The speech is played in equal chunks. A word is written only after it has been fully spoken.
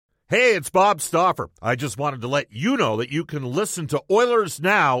Hey, it's Bob Stauffer. I just wanted to let you know that you can listen to Oilers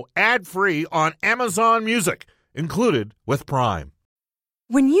Now ad-free on Amazon Music, included with Prime.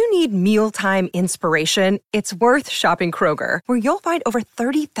 When you need mealtime inspiration, it's worth shopping Kroger, where you'll find over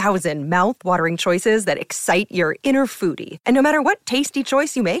 30,000 mouth-watering choices that excite your inner foodie. And no matter what tasty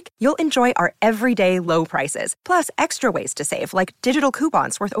choice you make, you'll enjoy our everyday low prices, plus extra ways to save, like digital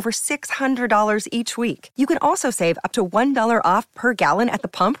coupons worth over $600 each week. You can also save up to $1 off per gallon at the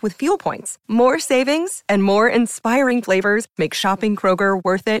pump with fuel points. More savings and more inspiring flavors make shopping Kroger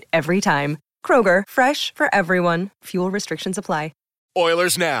worth it every time. Kroger, fresh for everyone. Fuel restrictions apply.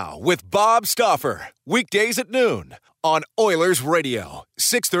 Oilers Now with Bob Stauffer. Weekdays at noon on Oilers Radio,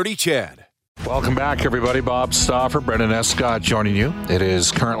 630 CHED. Welcome back, everybody. Bob Stauffer, Brendan Escott joining you. It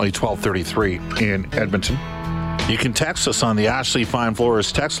is currently 12:33 in Edmonton. You can text us on the Ashley Fine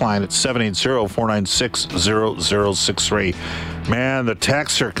Floors text line at 780-496-0063. Man, the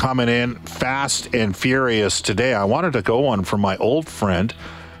texts are coming in fast and furious today. I wanted to go one from my old friend.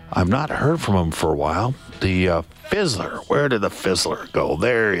 I've not heard from him for a while. The Fizzler. Where did the Fizzler go?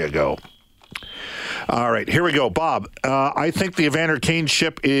 There you go. All right, here we go. Bob, I think the Evander Kane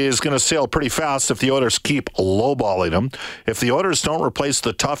ship is going to sail pretty fast if the Oilers keep lowballing him. If the Oilers don't replace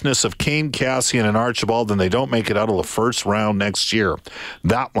the toughness of Kane, Cassian, and Archibald, then they don't make it out of the first round next year.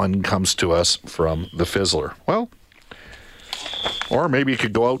 That one comes to us from the Fizzler. Well, or maybe you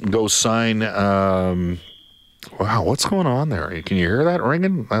could go out and go sign... wow, what's going on there? Can you hear that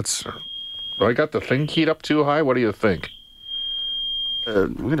ringing? I got the thing keyed up too high? What do you think? We're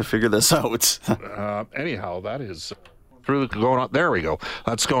going to figure this out. Anyhow, that is going on. There we go.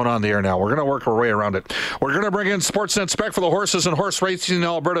 That's going on the air now. We're going to work our way around it. We're going to bring in Sportsnet Spec for the horses and horse racing in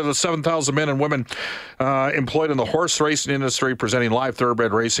Alberta. The 7,000 men and women employed in the horse racing industry, presenting live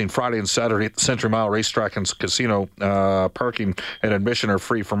thoroughbred racing Friday and Saturday at the Century Mile Racetrack and Casino. Parking and admission are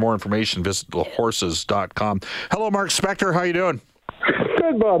free. For more information, visit thehorses.com. Hello, Mark Spector. How you doing?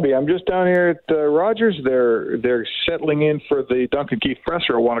 Good, Bobby. I'm just down here at Rogers. They're settling in for the Duncan Keith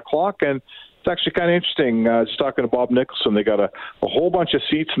presser at 1 o'clock, and it's actually kind of interesting. Just talking to Bob Nicholson, they got a whole bunch of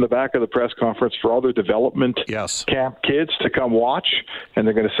seats in the back of the press conference for all their development camp kids to come watch, and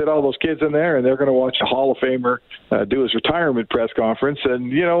they're going to sit all those kids in there, and they're going to watch a Hall of Famer do his retirement press conference.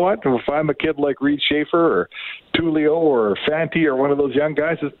 And you know what? If I'm a kid like Reed Schaefer or Tulio or Fanti or one of those young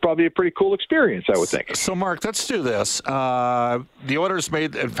guys, it's probably a pretty cool experience, I would think. So, Mark, let's do this. The Oilers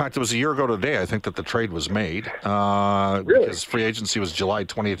made, in fact, it was a year ago today, I think, that the trade was made. Really? Because free agency was July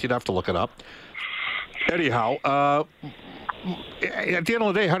 20th. You'd have to look it up. Anyhow, at the end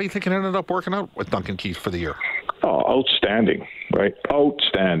of the day, how do you think it ended up working out with Duncan Keith for the year? Oh, outstanding, right?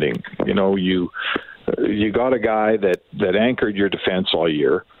 Outstanding. You know, you got a guy that anchored your defense all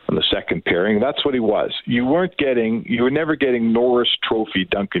year on the second pairing. That's what he was. You were never getting Norris Trophy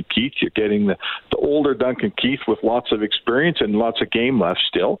Duncan Keith. You're getting the older Duncan Keith with lots of experience and lots of game left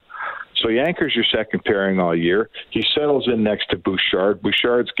still. So he anchors your second pairing all year. He settles in next to Bouchard.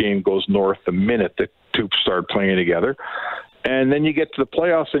 Bouchard's game goes north the minute the two start playing together. And then you get to the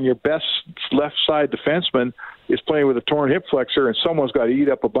playoffs and your best left side defenseman is playing with a torn hip flexor, and someone's got to eat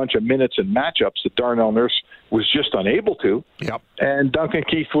up a bunch of minutes and matchups that Darnell Nurse was just unable to. Yep. And Duncan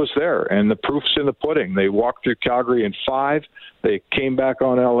Keith was there, and the proof's in the pudding. They walked through Calgary in 5. They came back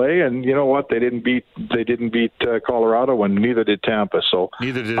on LA, and you know what? They didn't beat Colorado, and neither did Tampa. So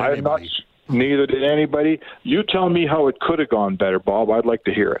neither did anybody. Neither did anybody. You tell me how it could have gone better, Bob. I'd like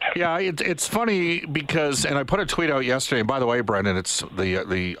to hear it. Yeah, it's funny because, and I put a tweet out yesterday, and by the way, Brendan, it's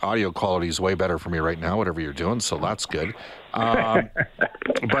the audio quality is way better for me right now, whatever you're doing, so that's good. But,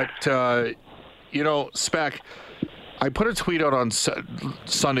 Spec, I put a tweet out on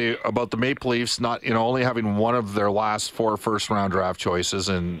Sunday about the Maple Leafs not, only having one of their last 4 first-round draft choices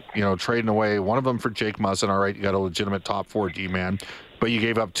and, trading away one of them for Jake Muzzin. All right, you got a legitimate top 4 D-man. But you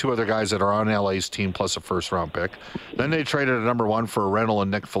gave up 2 other guys that are on LA's team plus a first-round pick. Then they traded a number 1 for Reynolds and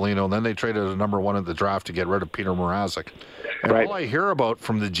Nick Foligno. And then they traded a number 1 in the draft to get rid of Peter Mrazek. And all I hear about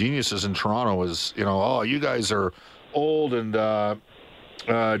from the geniuses in Toronto is, you guys are old and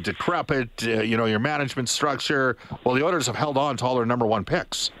decrepit, your management structure. Well, the Oilers have held on to all their number 1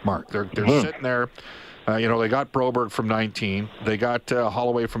 picks, Mark. They're sitting there. They got Broberg from 19. They got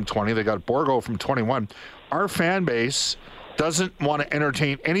Holloway from 20. They got Borgo from 21. Our fan base doesn't want to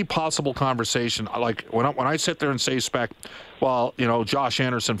entertain any possible conversation. Like when I sit there and say, Spec, well, Josh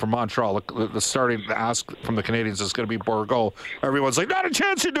Anderson from Montreal, the starting ask from the Canadians is going to be Borgo. Everyone's like, not a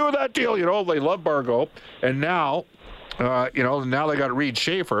chance to do that deal. They love Borgo. And now, now they got Reed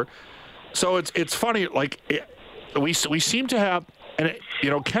Schaefer. So it's funny. Like we seem to have, and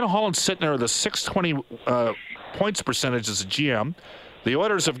Ken Holland's sitting there with a 620 points percentage as a GM. The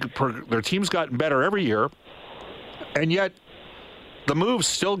Oilers their team's gotten better every year, and yet the moves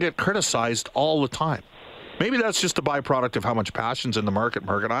still get criticized all the time. Maybe that's just a byproduct of how much passion's in the market,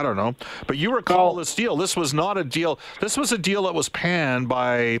 Morgan. I don't know. But you recall this deal. This was not a deal. This was a deal that was panned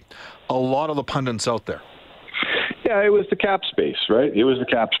by a lot of the pundits out there. Yeah, it was the cap space, right? It was the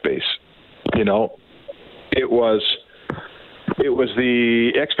cap space. You know, it was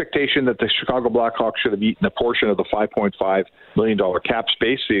the expectation that the Chicago Blackhawks should have eaten a portion of the $5.5 million cap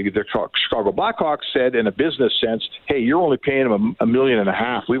space. The Chicago Blackhawks said, in a business sense, hey, you're only paying him $1.5 million.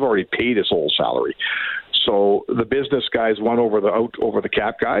 We've already paid his whole salary. So the business guys won over the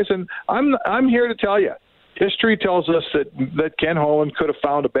cap guys, and I'm here to tell you, history tells us that Ken Holland could have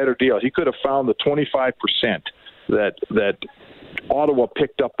found a better deal. He could have found the 25% that Ottawa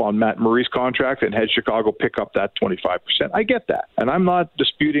picked up on Matt Murray's contract and had Chicago pick up that 25%. I get that, and I'm not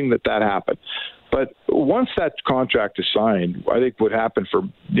disputing that happened. But once that contract is signed, I think what happened for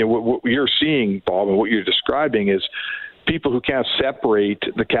what you're seeing, Bob, and what you're describing is people who can't separate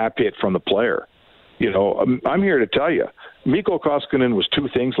the cap hit from the player. I'm here to tell you, Mikko Koskinen was two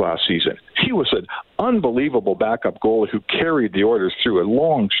things last season. He was an unbelievable backup goalie who carried the Oilers through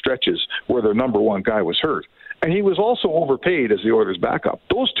long stretches where their number one guy was hurt. And he was also overpaid as the Oilers' backup.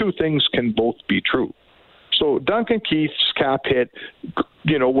 Those two things can both be true. So Duncan Keith's cap hit,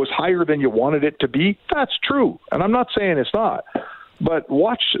 was higher than you wanted it to be. That's true. And I'm not saying it's not. But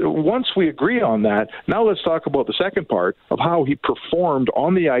once we agree on that, now let's talk about the second part of how he performed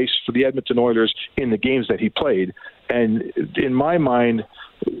on the ice for the Edmonton Oilers in the games that he played. And in my mind,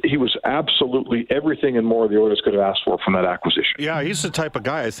 he was absolutely everything and more the Oilers could have asked for from that acquisition. Yeah, he's the type of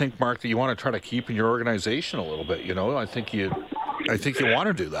guy, I think, Mark, that you want to try to keep in your organization a little bit. I think you want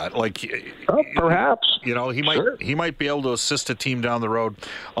to do that. Perhaps. He might be able to assist a team down the road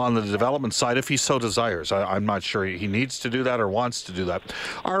on the development side if he so desires. I'm not sure he needs to do that or wants to do that.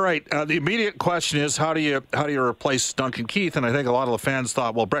 All right. The immediate question is how do you replace Duncan Keith? And I think a lot of the fans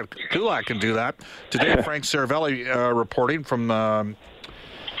thought, well, Brett Kulak can do that. Today, Frank Saravelli reporting from.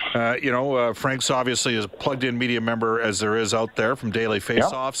 Frank's obviously a plugged-in media member as there is out there from Daily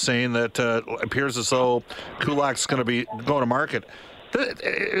Faceoff, saying that it appears as though Kulak's going to be going to market.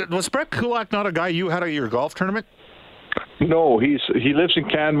 Was Brett Kulak not a guy you had at your golf tournament? No, he lives in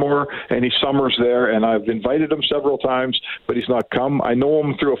Canmore and he summers there, and I've invited him several times, but he's not come. I know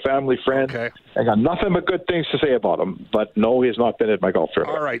him through a family friend. Okay. I got nothing but good things to say about him, but no, he has not been at my golf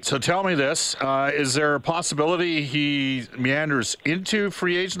tournament. All right, so tell me this. Is there a possibility he meanders into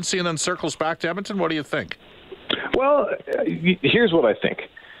free agency and then circles back to Edmonton? What do you think? Well, here's what I think.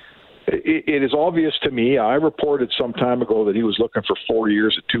 It is obvious to me. I reported some time ago that he was looking for 4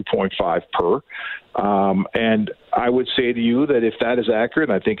 years at 2.5 per. And I would say to you that if that is accurate,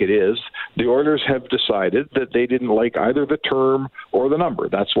 and I think it is, the Oilers have decided that they didn't like either the term or the number.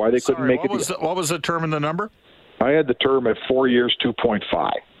 That's why they couldn't make it. What was the term and the number? I had the term at 4 years,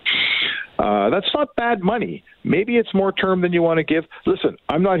 2.5. That's not bad money. Maybe it's more term than you want to give. Listen,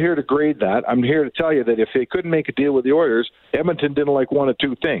 I'm not here to grade that. I'm here to tell you that if they couldn't make a deal with the Oilers, Edmonton didn't like one of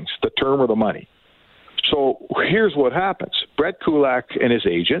two things, the term or the money. So here's what happens. Brett Kulak and his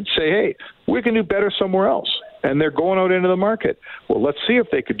agent say, hey, we can do better somewhere else. And they're going out into the market. Well, let's see if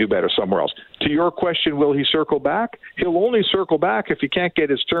they could do better somewhere else. To your question, will he circle back? He'll only circle back if he can't get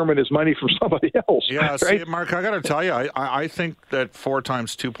his term and his money from somebody else. Yeah, right? See, Mark, I got to tell you, I think that 4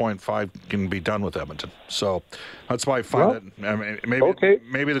 times 2.5 can be done with Edmonton. So that's why I find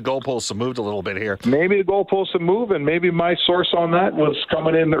maybe the goalposts have moved a little bit here. Maybe the goalposts have moved, and maybe my source on that was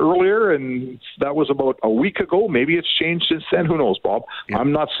coming in earlier, and that was about a week ago. Maybe it's changed since then. Who knows, Bob? Yeah.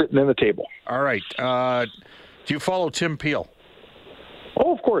 I'm not sitting in the table. All right. Do you follow Tim Peel?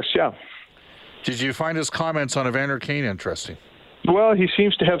 Oh, of course, yeah. Did you find his comments on Evander Kane interesting? Well, he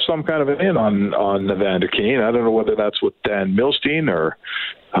seems to have some kind of an in on Evander Kane. I don't know whether that's with Dan Milstein or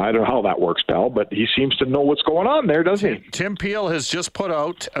I don't know how that works, pal, but he seems to know what's going on there, doesn't he? Tim Peel has just put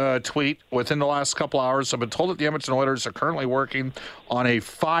out a tweet within the last couple hours. I've been told that the Edmonton Oilers are currently working on a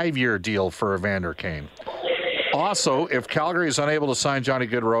 5-year deal for Evander Kane. Also, if Calgary is unable to sign Johnny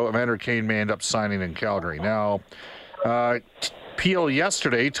Gaudreau, Evander Kane may end up signing in Calgary. Now, Peel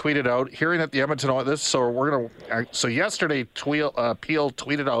yesterday tweeted out, hearing that the Edmonton Oilers. So yesterday, Peel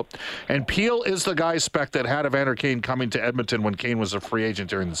tweeted out, and Peel is the guy spec that had Evander Kane coming to Edmonton when Kane was a free agent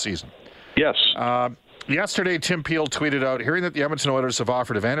during the season. Yes. Yesterday, Tim Peel tweeted out, hearing that the Edmonton Oilers have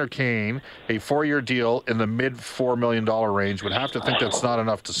offered Evander Kane a 4-year deal in the mid $4 million range, would have to think that's not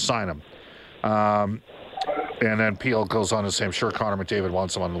enough to sign him. And then Peel goes on to say, I'm sure Connor McDavid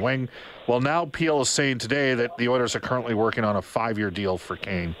wants him on the wing. Well, now Peel is saying today that the Oilers are currently working on a 5-year deal for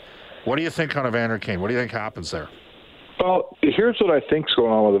Kane. What do you think on Evander Kane? What do you think happens there? Well, here's what I think's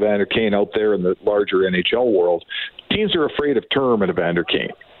going on with Evander Kane out there in the larger NHL world. Teams are afraid of term at Evander Kane,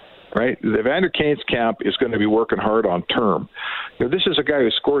 right? The Evander Kane's camp is going to be working hard on term. This is a guy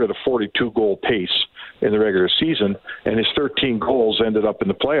who scored at a 42-goal pace in the regular season, and his 13 goals ended up in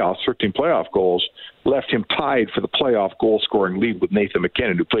the playoffs. 13 playoff goals left him tied for the playoff goal-scoring lead with Nathan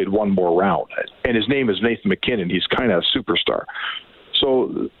MacKinnon, who played one more round. And his name is Nathan MacKinnon. He's kind of a superstar.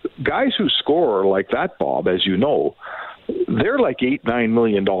 So guys who score like that, Bob, as you know, they're like $8-9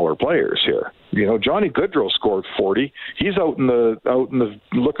 million players here. Johnny Gaudreau scored 40. He's out in the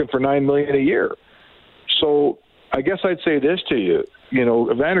looking for $9 million a year. So I guess I'd say this to you.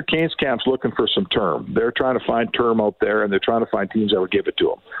 Evander Kane's camp's looking for some term. They're trying to find term out there, and they're trying to find teams that would give it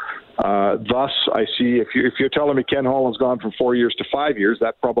to them. Thus, I see if you're telling me Ken Holland's gone from 4 years to 5 years,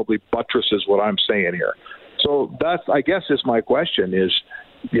 that probably buttresses what I'm saying here. So that's, I guess, is my question is,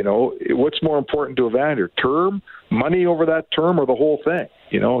 what's more important to Evander, term, money over that term, or the whole thing?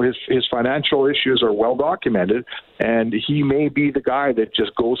 His financial issues are well documented, and he may be the guy that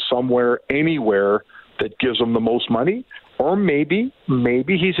just goes somewhere, anywhere that gives him the most money. Or maybe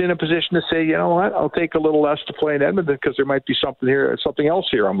he's in a position to say, you know what, I'll take a little less to play in Edmonton because there might be something else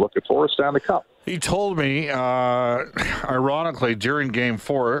here I'm looking for, a Stanley Cup. He told me, ironically, during Game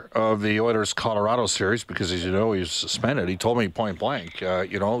 4 of the Oilers-Colorado series, because as you know, he was suspended, he told me point blank,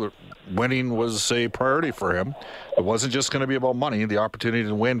 winning was a priority for him. It wasn't just going to be about money. The opportunity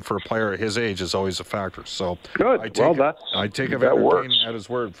to win for a player at his age is always a factor. So good. I take Evander Kane at his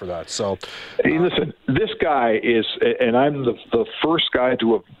word for that. So, hey, listen, this guy is, and I'm the first guy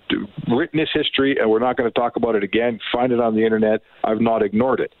to have written his history, and we're not going to talk about it again. Find it on the internet. I've not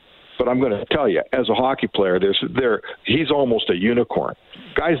ignored it. But I'm going to tell you, as a hockey player, he's almost a unicorn.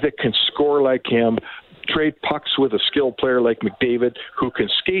 Guys that can score like him, trade pucks with a skilled player like McDavid, who can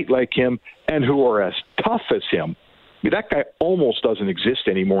skate like him, and who are as tough as him. I mean, that guy almost doesn't exist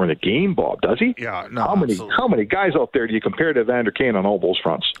anymore in the game, Bob, does he? Yeah, no. How many guys out there do you compare to Evander Kane on all those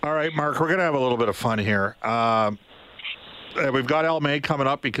fronts? All right, Mark, we're going to have a little bit of fun here. We've got El May coming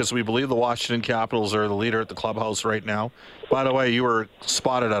up because we believe the Washington Capitals are the leader at the clubhouse right now. By the way, you were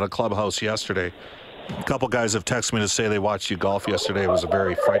spotted at a clubhouse yesterday. A couple guys have texted me to say they watched you golf yesterday. It was a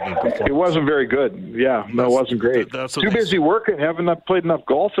very frightening performance. It wasn't very good. Yeah, no, it wasn't great. Too busy working, haven't played enough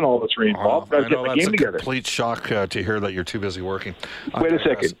golf and all this rain, Bob. I know that's a complete shock to hear that you're too busy working. Wait a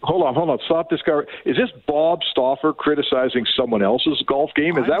second. Hold on. Stop this guy. Is this Bob Stauffer criticizing someone else's golf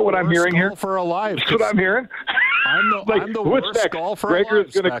game? Is that what I'm hearing here? Golfer alive. That's what I'm hearing? I'm the worst next? golfer Gregor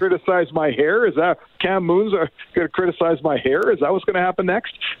is going to criticize my hair? Is that Cam Moon's going to criticize my hair? Is that what's going to happen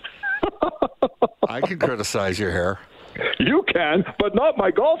next? I can criticize your hair. You can, but not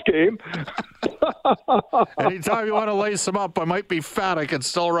my golf game. Anytime you want to lace them up, I might be fat. I can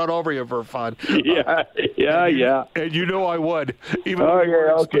still run over you for fun. Yeah. And you know I would.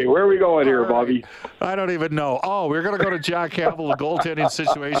 Okay. Where are we going here, Bobby? I don't even know. Oh, we're going to go to Jack Campbell, the goaltending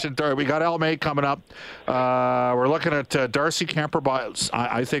situation. We got El May coming up. We're looking at Darcy Kemper.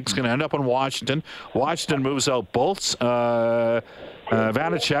 I think is going to end up in Washington. Washington moves out both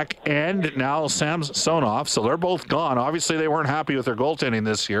Vanacek and now Samsonov, so they're both gone. Obviously, they weren't happy with their goaltending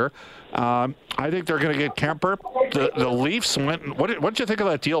this year. I think they're going to get Kemper. The Leafs went. What did you think of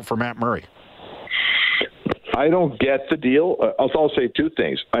that deal for Matt Murray? I don't get the deal. I'll say two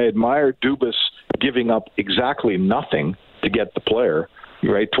things. I admire Dubas giving up exactly nothing to get the player.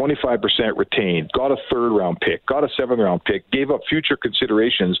 Right, 25% retained, got a third-round pick, got a seventh-round pick, gave up future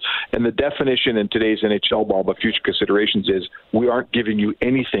considerations, and the definition in today's NHL ball of future considerations is we aren't giving you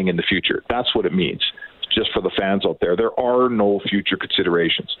anything in the future. That's what it means, just for the fans out there. There are no future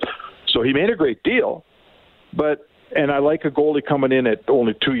considerations. So he made a great deal, and I like a goalie coming in at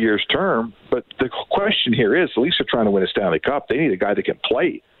only 2 years term, but the question here is, the Leafs are trying to win a Stanley Cup. They need a guy that can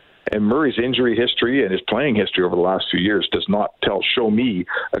play. And Murray's injury history and his playing history over the last few years does not show me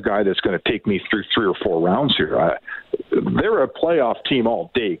a guy that's going to take me through 3 or 4 rounds here. They're a playoff team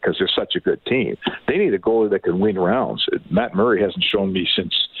all day because they're such a good team. They need a goalie that can win rounds. Matt Murray hasn't shown me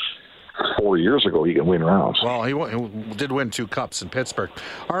since 4 years ago he can win rounds. Well, he did win 2 cups in Pittsburgh.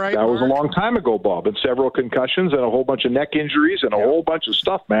 All right, that was a long time ago, Bob, and several concussions and a whole bunch of neck injuries and a whole bunch of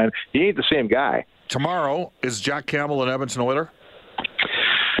stuff, man. He ain't the same guy. Tomorrow, is Jack Campbell an Edmonton Oiler?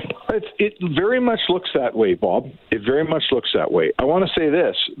 It very much looks that way, Bob. It very much looks that way. I want to say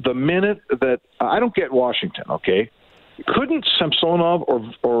this. The minute that I don't get Washington, okay, couldn't Samsonov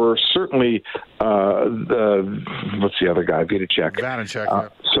or certainly what's the other guy?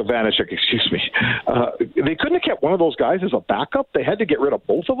 Vanacek. So Vanacek, excuse me. They couldn't have kept one of those guys as a backup. They had to get rid of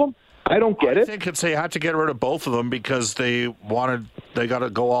both of them. I don't get it. I think they had to get rid of both of them because they got to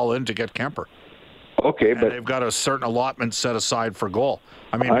go all in to get Kemper. Okay, and but they've got a certain allotment set aside for goal.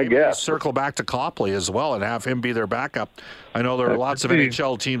 I mean, maybe they circle back to Copley as well and have him be their backup. I know there are lots of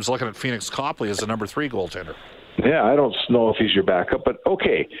NHL teams looking at Phoenix Copley as the number 3 goaltender. Yeah, I don't know if he's your backup, but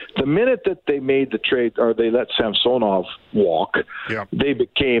okay. The minute that they made the trade, or they let Samsonov walk, they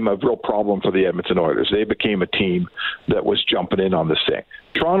became a real problem for the Edmonton Oilers. They became a team that was jumping in on this thing.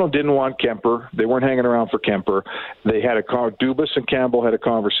 Toronto didn't want Kemper. They weren't hanging around for Kemper. They had Dubas and Campbell had a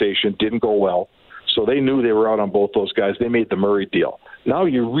conversation, didn't go well. So they knew they were out on both those guys. They made the Murray deal. Now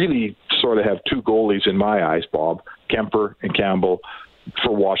you really sort of have 2 goalies in my eyes, Bob, Kemper and Campbell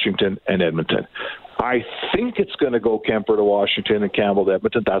for Washington and Edmonton. I think it's going to go Kemper to Washington and Campbell to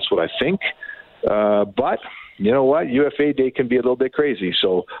Edmonton. That's what I think. But you know what? UFA Day can be a little bit crazy,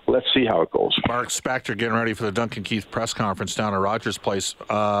 so let's see how it goes. Mark Spector getting ready for the Duncan Keith press conference down at Rogers Place.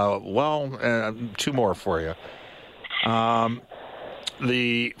 2 more for you.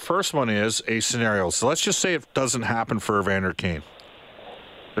 The first one is a scenario. So let's just say it doesn't happen for Evander Kane.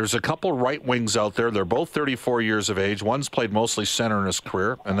 There's a couple right wings out there. They're both 34 years of age. One's played mostly center in his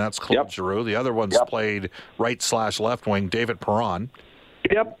career, and that's Claude Giroux. The other one's played right/left wing, David Perron.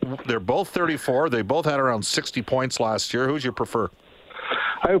 They're both 34. They both had around 60 points last year. Who'd you prefer?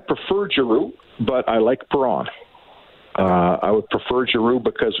 I would prefer Giroux, but I like Perron. I would prefer Giroux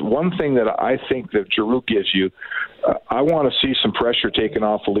because one thing that I think that Giroux gives you, I want to see some pressure taken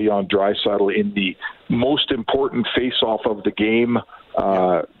off of Leon Draisaitl in the most important face-off of the game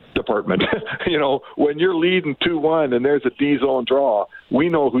department. You know, when you're leading 2-1 and there's a D-zone draw, we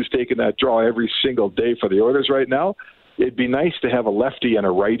know who's taking that draw every single day for the Oilers right now. It'd be nice to have a lefty and a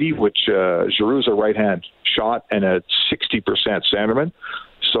righty, which Giroux's a right-hand shot and a 60% centerman.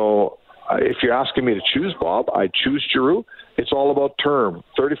 So if you're asking me to choose, Bob, I'd choose Giroux. It's all about term.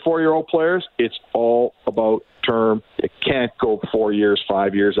 34-year-old players, it's all about term. It can't go 4 years,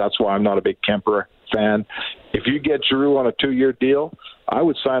 5 years. That's why I'm not a big Kemper fan. If you get Giroux on a 2-year deal, I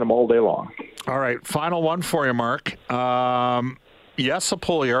would sign him all day long. All right, final one for you, Mark. Jesse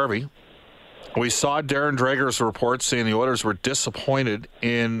Puljujärvi. We saw Darren Dreger's report saying the Oilers were disappointed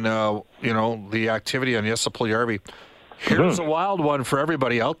in the activity on Jesse Puljujärvi. Here's a wild one for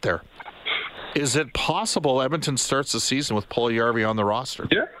everybody out there. Is it possible Edmonton starts the season with Puljujärvi on the roster?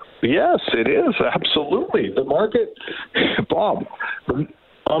 Yeah. Yes, it is. Absolutely. The market, Bob, on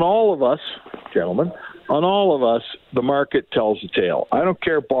all of us, gentlemen, on all of us, the market tells the tale. I don't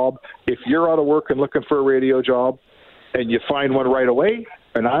care, Bob, if you're out of work and looking for a radio job and you find one right away,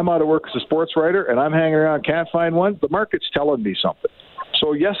 and I'm out of work as a sports writer and I'm hanging around, can't find one, the market's telling me something.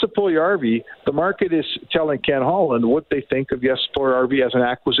 So Jesse Puljujärvi, the market is telling Ken Holland what they think of Jesse Puljujärvi as an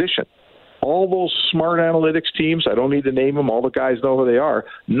acquisition. All those smart analytics teams, I don't need to name them, all the guys know who they are,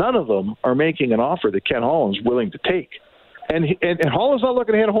 none of them are making an offer that Ken Holland's willing to take. And Holland's not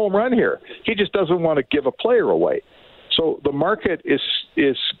looking to hit a home run here. He just doesn't want to give a player away. So the market is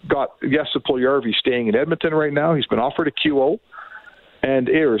got Jesse Puljujärvi staying in Edmonton right now. He's been offered a QO. And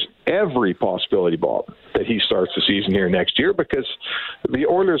there's every possibility, Bob, that he starts the season here next year because the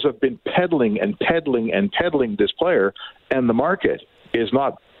Oilers have been peddling this player, and the market is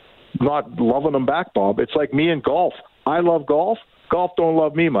not loving him back, Bob. It's like me and golf. I love golf. Golf don't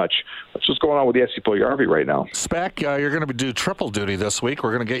love me much. That's what's going on with Jesse Puljujärvi right now. Spec, you're going to do triple duty this week.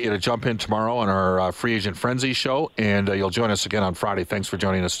 We're going to get you to jump in tomorrow on our Free Agent Frenzy show, and you'll join us again on Friday. Thanks for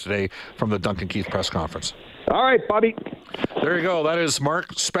joining us today from the Duncan Keith press conference. All right, Bobby. There you go. That is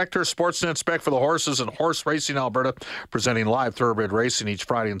Mark Spector, Sportsnet Spec for the Horses and Horse Racing Alberta, presenting live thoroughbred racing each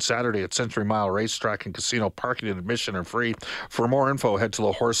Friday and Saturday at Century Mile Racetrack and Casino. Parking and admission are free. For more info, head to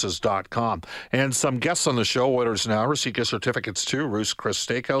thehorses.com. And some guests on the show, Oilers Now, receive gift certificates to Ruth's Chris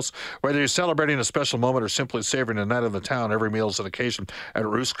Steakhouse. Whether you're celebrating a special moment or simply savoring a night in the town, every meal is an occasion at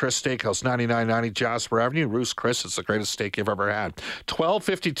Ruth's Chris Steakhouse, 9990 Jasper Avenue. Ruth's Chris, it's the greatest steak you've ever had.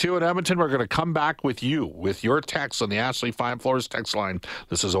 12:52 in Edmonton. We're going to come back with you with your text on the Ashley Fine Floors text line.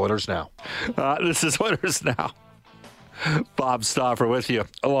 This is Oilers Now. Bob Stauffer with you,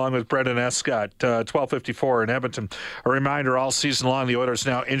 along with Brendan Escott. 12:54 in Edmonton. A reminder, all season long, the Oilers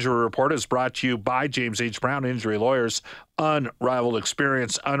Now Injury Report is brought to you by James H. Brown Injury Lawyers. Unrivaled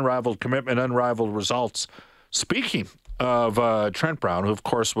experience, unrivaled commitment, unrivaled results. Speaking of Trent Brown, who, of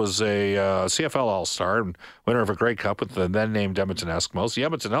course, was a CFL All-Star and winner of a Grey Cup with the then-named Edmonton Eskimos, the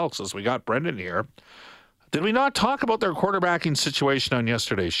Edmonton Elks, as we got Brendan here. Did we not talk about their quarterbacking situation on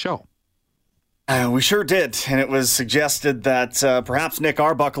yesterday's show? We sure did, and it was suggested that perhaps Nick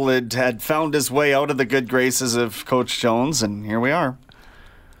Arbuckle had found his way out of the good graces of Coach Jones, and here we are.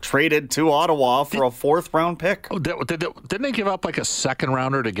 traded to Ottawa for a fourth-round pick. Oh, didn't they give up like a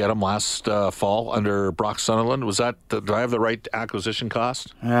second-rounder to get him last fall under Brock Sunderland? Was that, do I have the right acquisition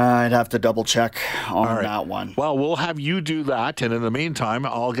cost? I'd have to double-check on that one. Well, we'll have you do that, and in the meantime,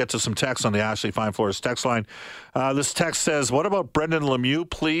 I'll get to some text on the Ashley Fine Floors text line. This text says, what about Brendan Lemieux,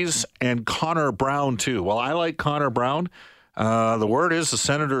 please, and Connor Brown, too? Well, I like Connor Brown. The word is the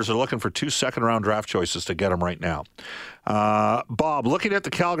Senators are looking for 2 second-round draft choices to get him right now. Bob, looking at the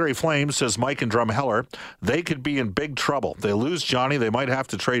Calgary Flames, says Mike and Drumheller, they could be in big trouble. They lose Johnny, they might have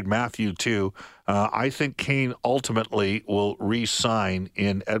to trade Matthew, too. I think Kane ultimately will re-sign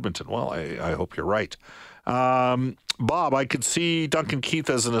in Edmonton. Well, I hope you're right. Bob, I could see Duncan Keith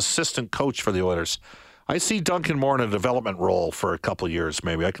as an assistant coach for the Oilers. I see Duncan more in a development role for a couple of years,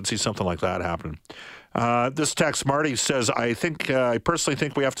 maybe. I could see something like that happen. This text, Marty says, I personally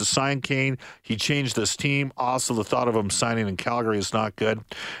think we have to sign Kane. He changed this team. Also, the thought of him signing in Calgary is not good.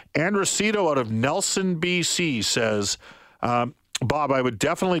 And Rosito out of Nelson, BC says, Bob, I would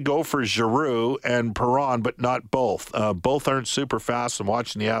definitely go for Giroux and Perron, but not both. Both aren't super fast, and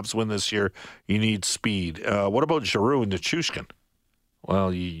watching the Avs win this year, you need speed. What about Giroux and Nichushkin?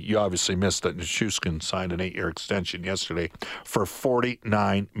 Well, you obviously missed that Nichushkin signed an 8-year extension yesterday for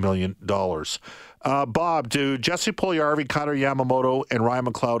 $49 million. Bob, do Jesse Puljujarvi, Connor Yamamoto, and Ryan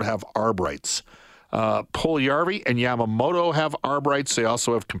McLeod have arb rights? Puljujarvi and Yamamoto have arb rights. They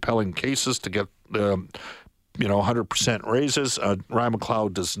also have compelling cases to get 100% raises. Ryan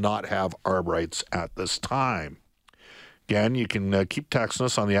McLeod does not have arb rights at this time. Again, you can keep texting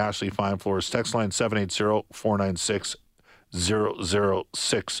us on the Ashley Fine Floors text line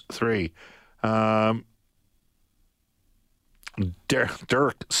 780-496-0063.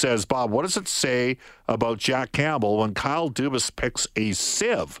 Dirk says, Bob, what does it say about Jack Campbell when Kyle Dubas picks a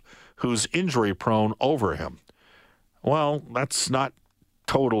Civ who's injury prone over him? Well, that's not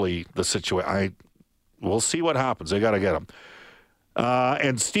totally the situation. We'll see what happens. They got to get him.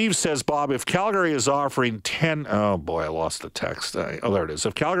 And Steve says, Bob, if Calgary is offering oh boy, I lost the text. There it is.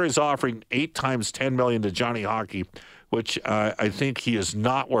 If Calgary is offering 8 times $10 million to Johnny Hockey, which I think he is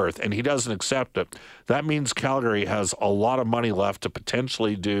not worth, and he doesn't accept it, that means Calgary has a lot of money left to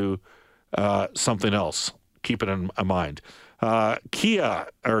potentially do something else. Keep it in mind.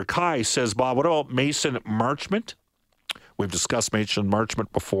 Kai says, Bob, what about Mason Marchment? We've discussed Mason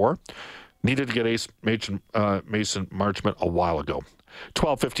Marchment before. Needed to get Mason Marchment a while ago.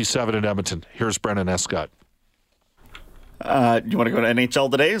 12:57 in Edmonton. Here's Brendan Escott. You want to go to NHL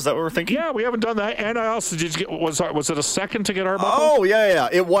today? Is that what we're thinking? Yeah, we haven't done that. And I also was it a second to get Arbuckle? Oh, yeah.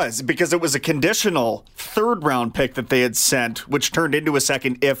 It was, because it was a conditional third-round pick that they had sent, which turned into a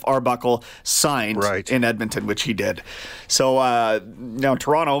second if Arbuckle signed in Edmonton, which he did. So now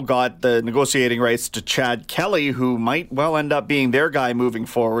Toronto got the negotiating rights to Chad Kelly, who might well end up being their guy moving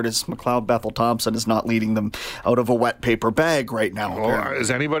forward, as McLeod Bethel Thompson is not leading them out of a wet paper bag right now. Oh,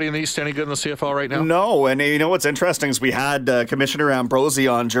 is anybody in the East any good in the CFL right now? No, and you know what's interesting is we had Commissioner Ambrosi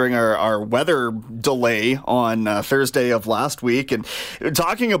on during our weather delay on Thursday of last week, and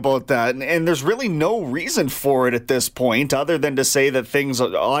talking about that, and there's really no reason for it at this point other than to say that things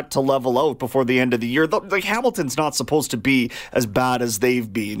ought to level out before the end of the year. Like, Hamilton's not supposed to be as bad as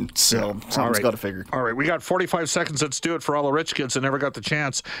they've been, so someone's got to figure. All right, we got 45 seconds. Let's do it for all the rich kids that never got the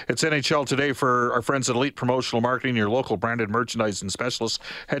chance. It's NHL Today for our friends at Elite Promotional Marketing, your local branded merchandising specialists.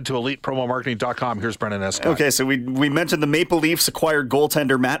 Head to elitepromomarketing.com. Here's Brendan Escott. Okay, so we mentioned the Maple Leafs acquired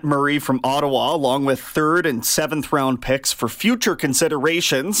goaltender Matt Murray from Ottawa, along with 3rd and 7th round picks for future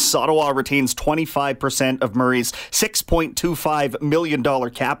considerations. Ottawa retains 25% of Murray's $6.25 million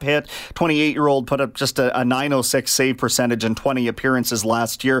cap hit. 28-year-old put up just a .906 save percentage in 20 appearances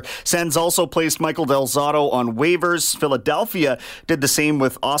last year. Sens also placed Michael Del Zotto on waivers. Philadelphia did the same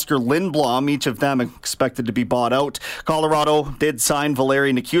with Oscar Lindblom, each of them expected to be bought out. Colorado did sign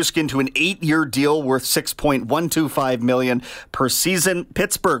Valeri Nichushkin to an 8-year deal worth $6.125 million per season.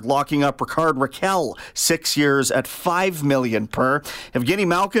 Pittsburgh locking up Ricard Raquel, 6 years at $5 million per. Evgeny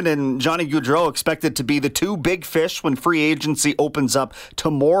Malkin and Johnny Gaudreau expected to be the 2 big fish when free agency opens up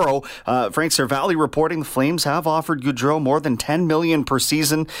tomorrow. Frank Cervalli reporting the Flames have offered Gaudreau more than $10 million per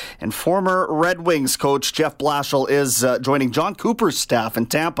season, and former Red Wings coach Jeff Blashill is joining John Cooper's staff in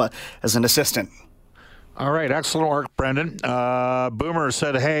Tampa as an assistant. All right, excellent work, Brendan. Boomer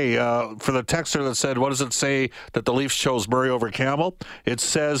said, hey, for the texter that said, what does it say that the Leafs chose Murray over Campbell? It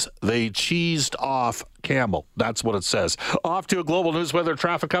says they cheesed off Campbell. That's what it says. Off to a global news weather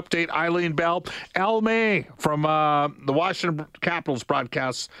traffic update. Eileen Bell, El May from the Washington Capitals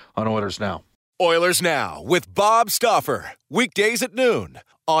broadcasts on Oilers Now. Oilers Now with Bob Stauffer. Weekdays at noon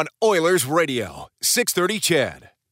on Oilers Radio, 630 CHED.